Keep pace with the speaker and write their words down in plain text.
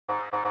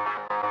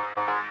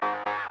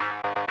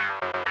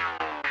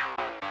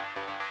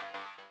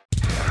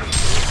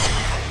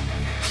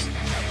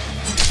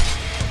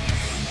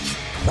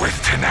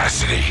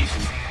tenacity.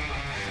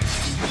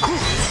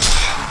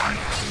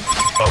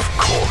 Of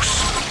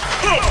course.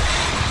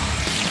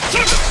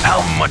 How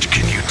much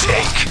can you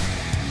take?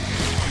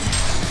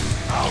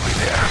 I'll be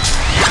there.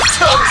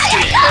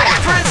 Toasty!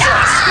 Hey,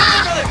 princess! Go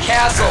to the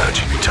castle! How'd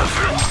you be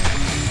tougher?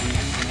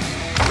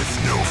 With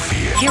no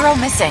fear. Hero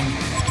missing.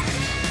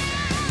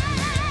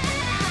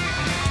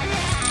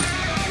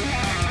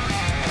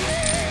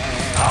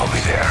 I'll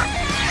be there.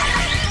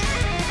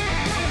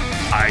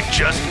 I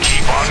just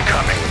keep on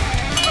coming.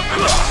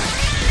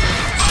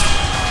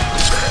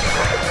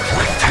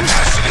 With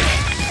tenacity.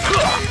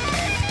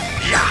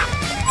 Yeah.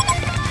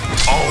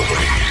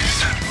 Always.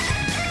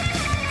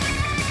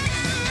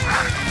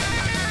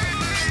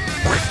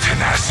 With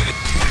tenacity.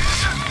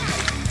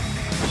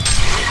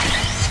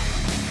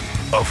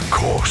 Of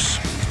course.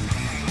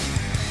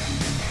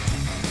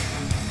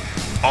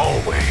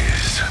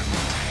 Always.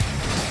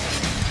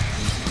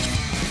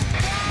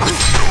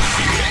 With no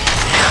fear.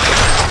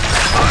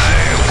 I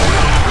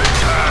will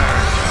return.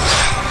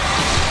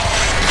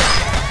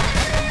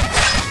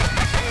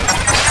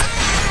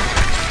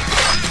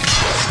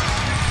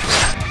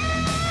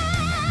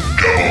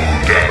 Double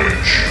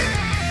damage.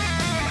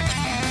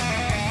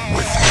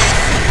 With no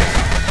fear.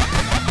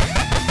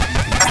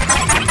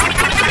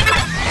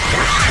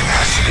 With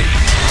tenacity.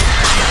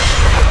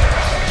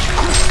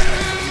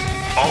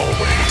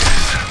 Always.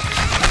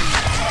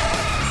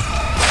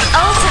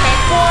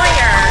 Ultimate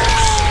warrior.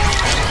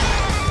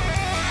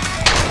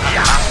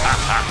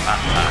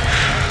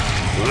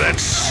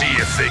 Let's see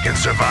if they can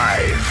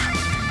survive.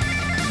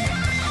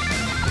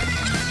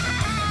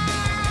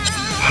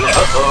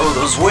 Uh-oh,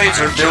 those waves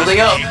are building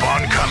up. Keep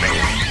on coming.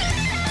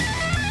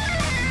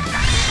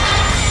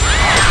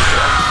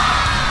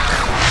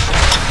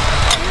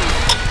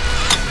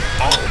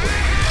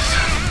 Always.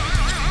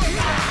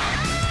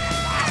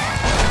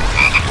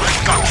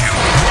 Got you.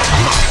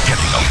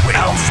 Getting away.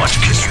 How much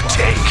can you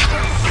take?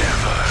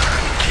 Never.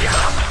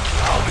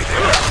 Yeah. I'll be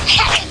there.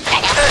 Hey,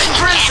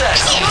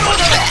 princess! Go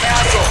to the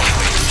castle!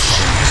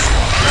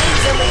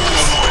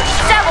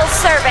 Double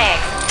serving.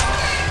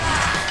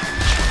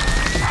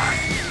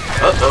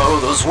 Uh-oh,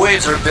 those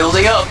waves are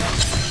building up.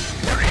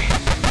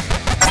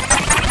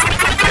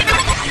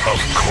 Of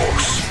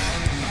course.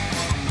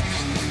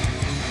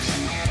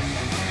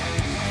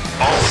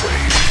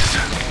 Always.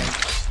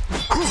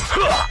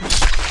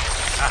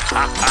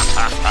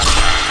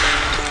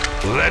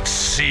 Let's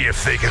see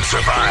if they can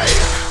survive.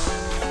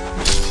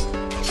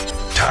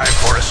 Time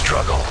for a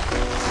struggle.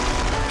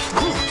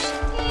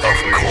 Of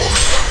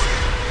course.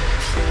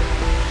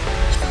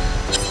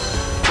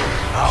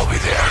 I'll be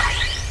there.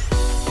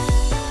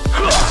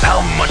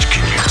 How much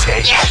can you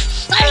take?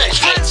 Hey,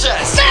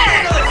 princess! Go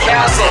to the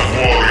castle!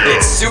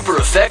 It's super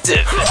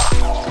effective.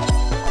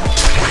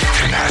 With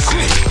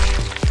tenacity.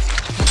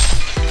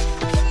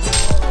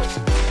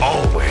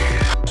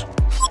 Always.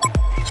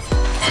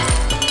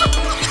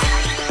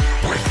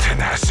 With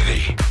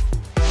tenacity.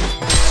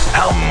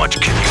 How much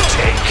can you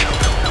take?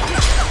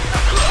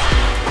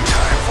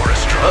 Time for a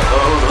struggle.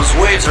 Uh-oh, those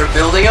waves are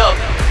building up.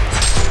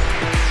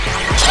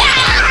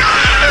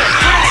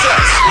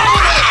 Princess! Go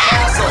to the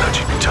castle! How'd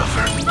you be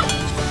tougher?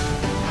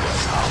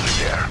 I'll be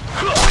there.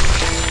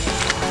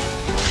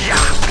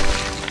 Yeah.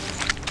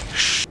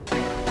 Shh.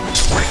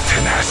 With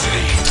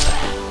tenacity.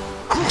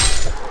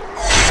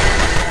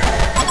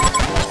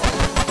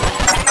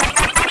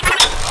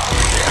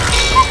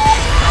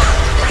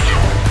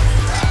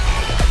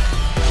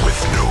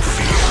 With no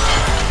fear.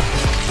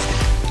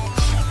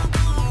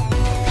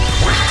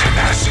 With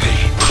tenacity.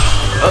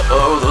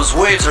 Uh-oh, those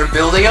waves are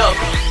building up.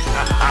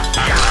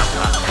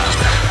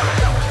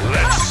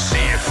 Let's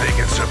see if they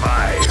can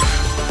survive.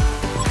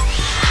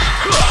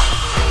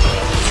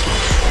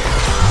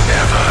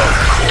 Never.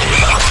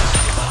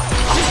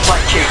 My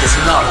cake is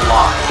not a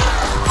lie.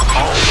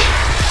 Always.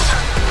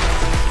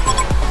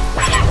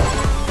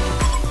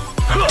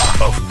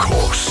 Of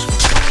course.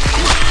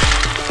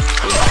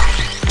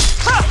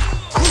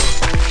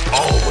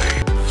 Always.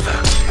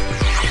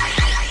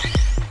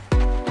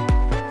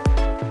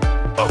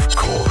 Of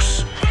course.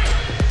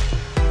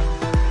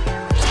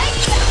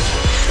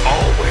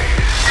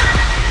 Always.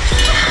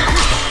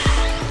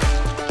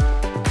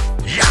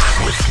 Yeah,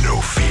 with no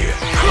fear.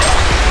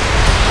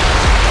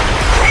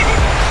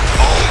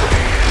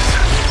 Always.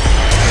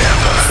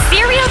 Never.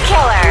 Serial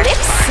killer.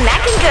 Lips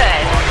smacking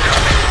good.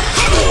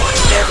 War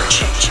never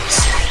changes.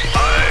 I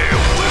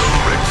will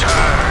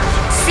return.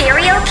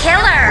 Serial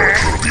killer.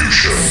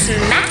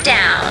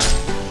 Smackdown.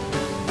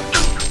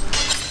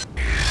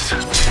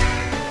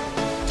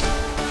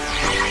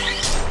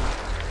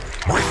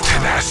 With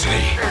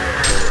tenacity.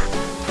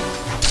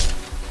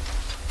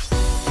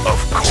 Of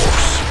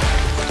course.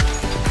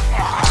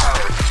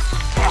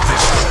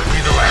 This will be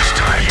the last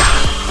time.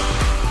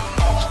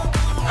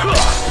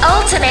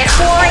 Ultimate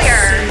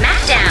warrior.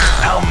 Smackdown.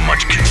 How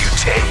much can you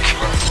take?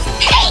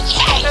 Hey,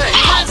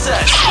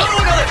 princess! Go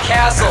to the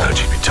castle! How'd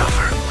you be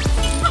tougher?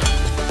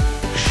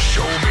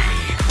 Show me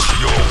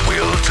your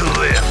will to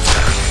live.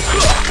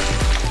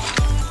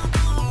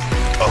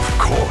 Of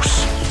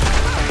course.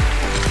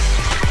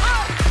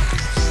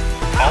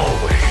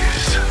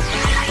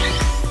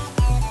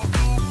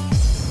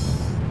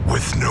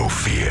 no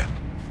fear.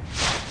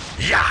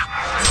 Yeah!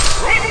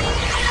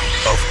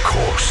 Of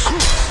course.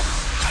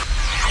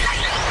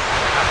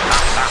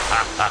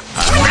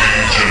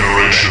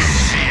 Regeneration.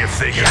 See if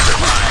they can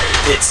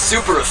survive. It's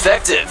super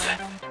effective.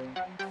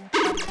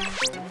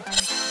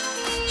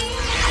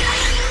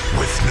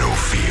 With no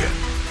fear.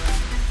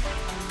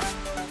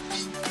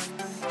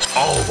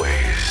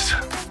 Always.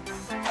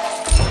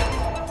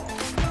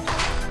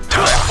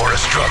 Time for a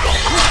struggle.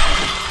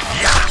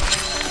 Yeah!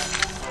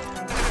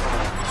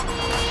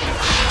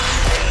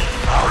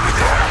 I'll be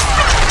there.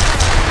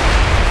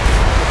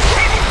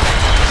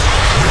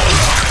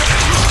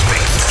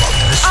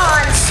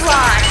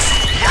 Onslaught.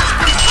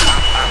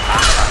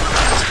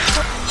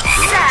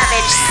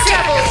 Savage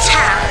double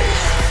tap.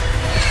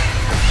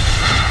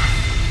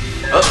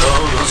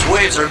 Uh-oh, those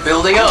waves are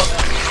building up.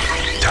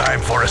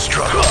 Time for a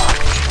struggle.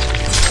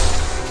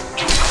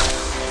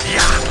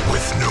 Yeah,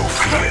 with no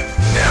fear.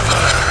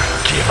 Never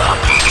give up.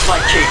 My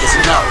cake is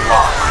not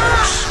raw.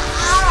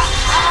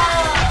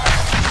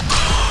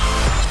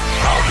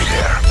 I'll be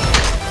there.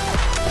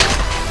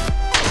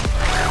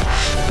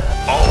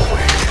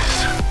 Always.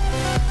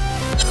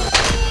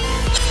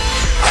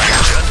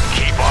 Just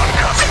keep on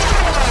coming.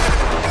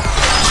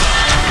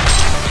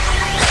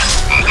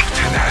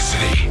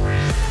 Tenacity.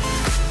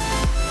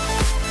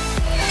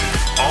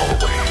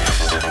 Always.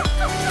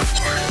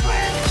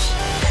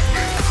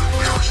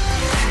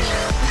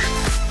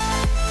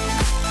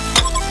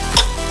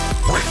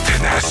 With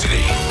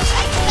tenacity.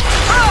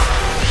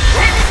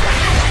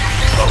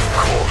 Of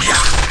course.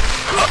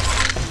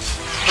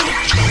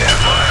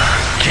 Never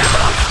give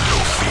up. No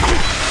fear.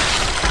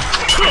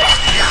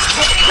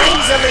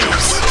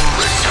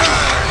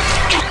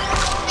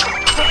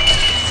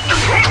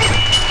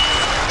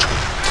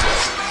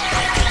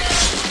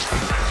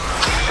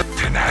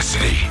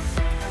 Tenacity.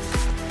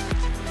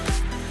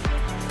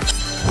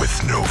 With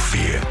no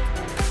fear.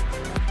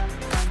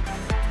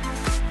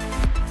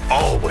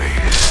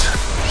 Always.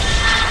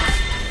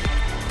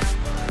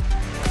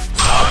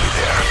 I'll be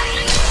there.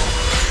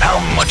 How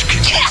much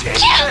can you take?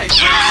 Hey,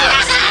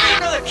 princess!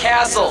 Go to the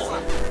castle!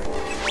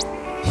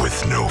 With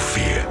no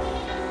fear.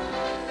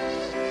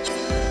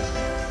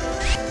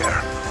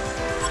 There.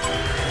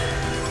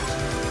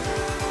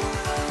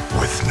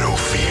 With no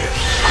fear.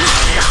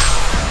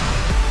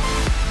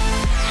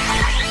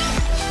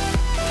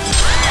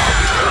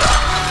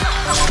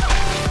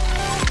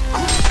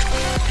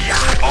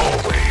 Yeah,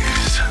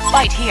 always.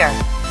 Fight here.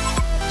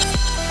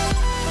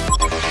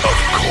 Of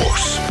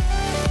course.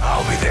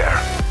 I'll be there.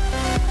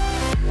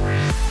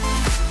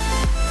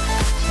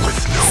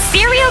 With no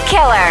Serial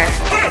killer.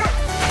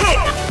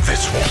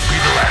 This won't be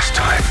the last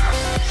time.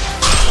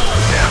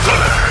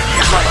 Never.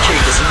 My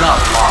cake is not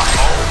raw.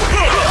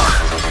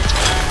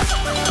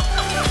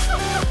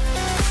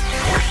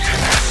 With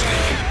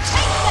tenacity.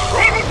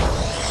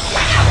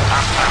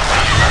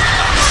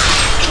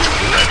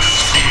 Let's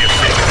see if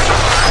they can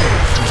survive.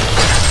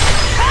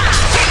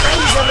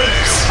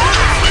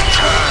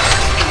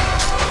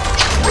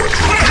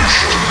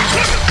 Retribution.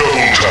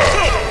 Double tap.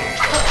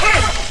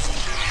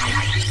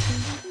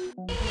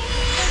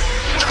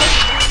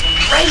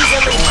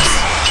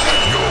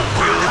 Your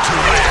will to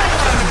live.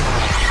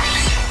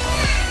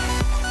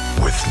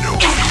 With no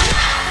fear.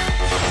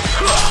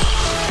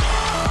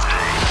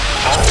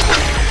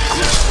 Always.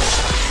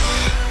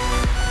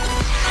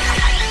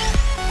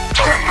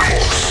 Of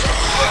course.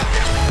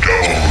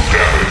 Double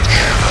damage.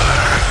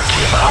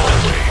 Give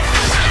always.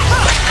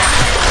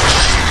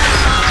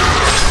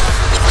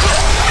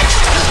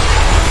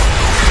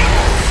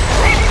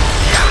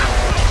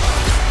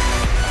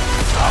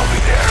 I'll be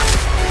there.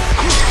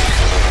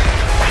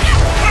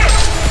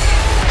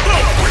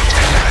 With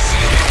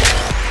tenacity.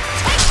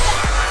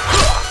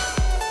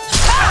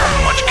 How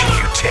much can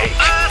you take?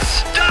 A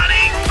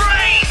stunning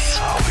brace!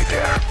 I'll be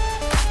there.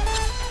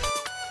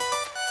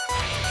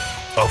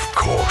 Of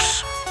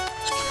course.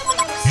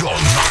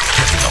 You're not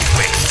getting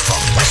away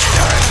from this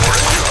time for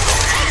a struggle.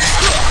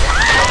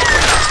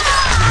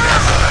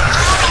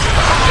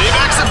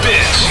 Payback's a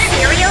bitch!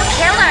 Serial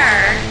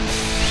killer.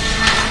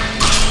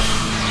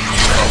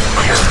 Of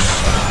course.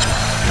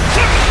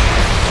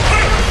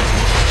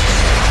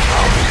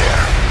 I'll be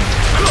there.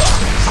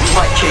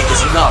 My cake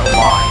is not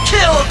mine.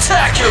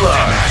 Kill-tacular!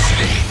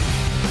 Tenacity.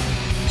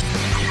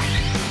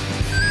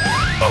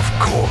 Of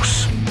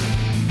course.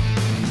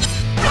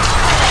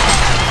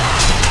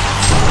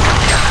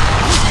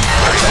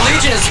 The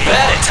Legion is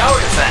bad at tower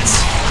defense.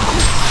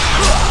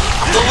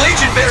 The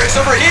Legion barracks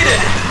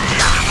overheated!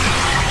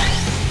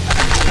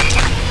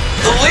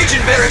 The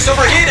Legion barracks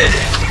overheated!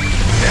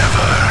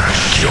 Never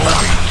show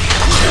me.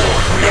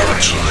 Never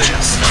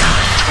changes.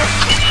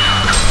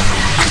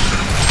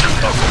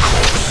 Of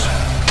course.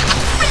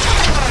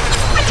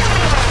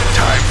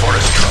 Time for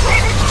a struggle.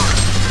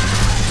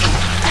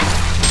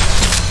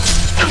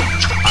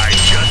 I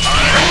just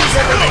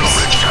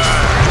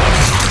return.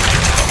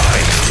 I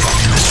from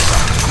this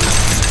round.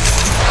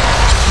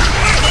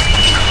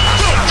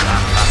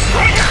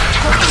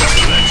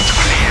 Let's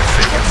see if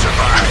they can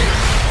survive.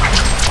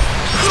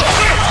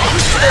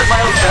 There's my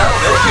own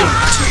battle.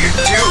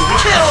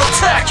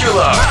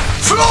 Spectacular!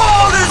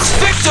 Flawless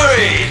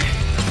victory!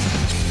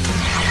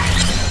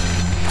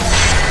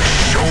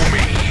 Show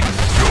me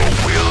your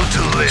will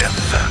to live.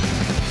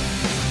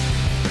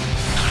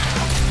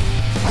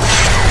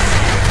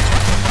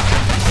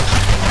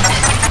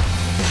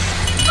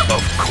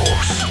 Of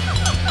course.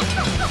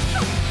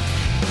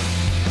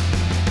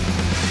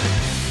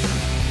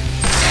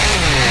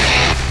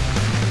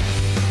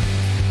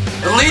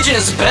 The Legion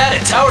is bad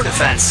at tower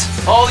defense.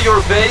 All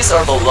your base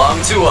are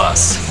belong to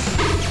us.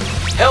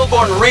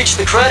 Hellborn reached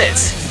the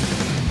credits.